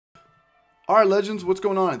Alright legends, what's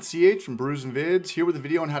going on? It's CH from Brews and Vids, here with a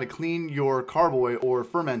video on how to clean your carboy or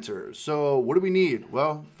fermenter. So what do we need?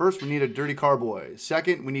 Well, first we need a dirty carboy.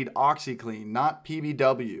 Second, we need oxiclean, not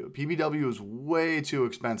PBW. PBW is way too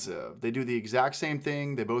expensive. They do the exact same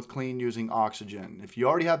thing, they both clean using oxygen. If you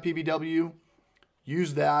already have PBW,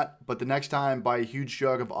 use that, but the next time buy a huge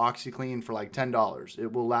jug of oxiclean for like $10.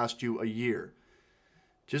 It will last you a year.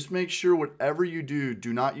 Just make sure whatever you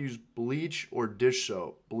do not use bleach or dish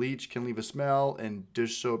soap. Bleach can leave a smell and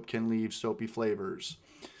dish soap can leave soapy flavors.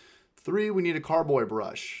 3, we need a carboy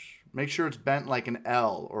brush. Make sure it's bent like an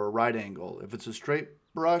L or a right angle. If it's a straight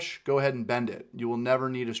brush, go ahead and bend it. You will never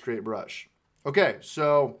need a straight brush. Okay,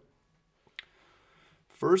 so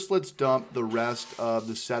first let's dump the rest of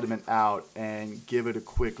the sediment out and give it a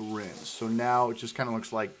quick rinse. So now it just kind of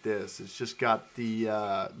looks like this. It's just got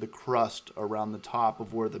the crust around the top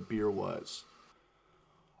of where the beer was.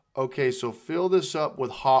 Okay, so fill this up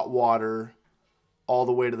with hot water all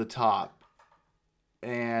the way to the top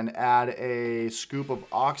and add a scoop of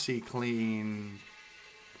OxyClean,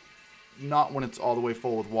 not when it's all the way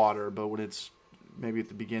full with water, but when it's maybe at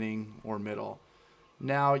the beginning or middle.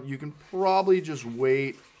 Now, you can probably just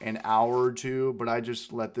wait an hour or two, but I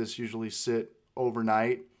just let this usually sit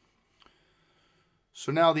overnight.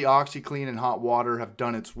 So now the OxyClean and hot water have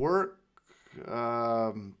done its work.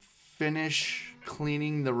 Finish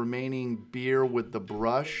cleaning the remaining beer with the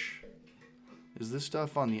brush. Is this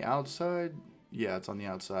stuff on the outside? Yeah, it's on the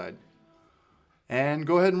outside. And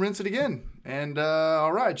go ahead and rinse it again. And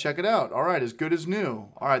all right, check it out. All right, as good as new.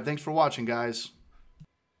 All right, thanks for watching, guys.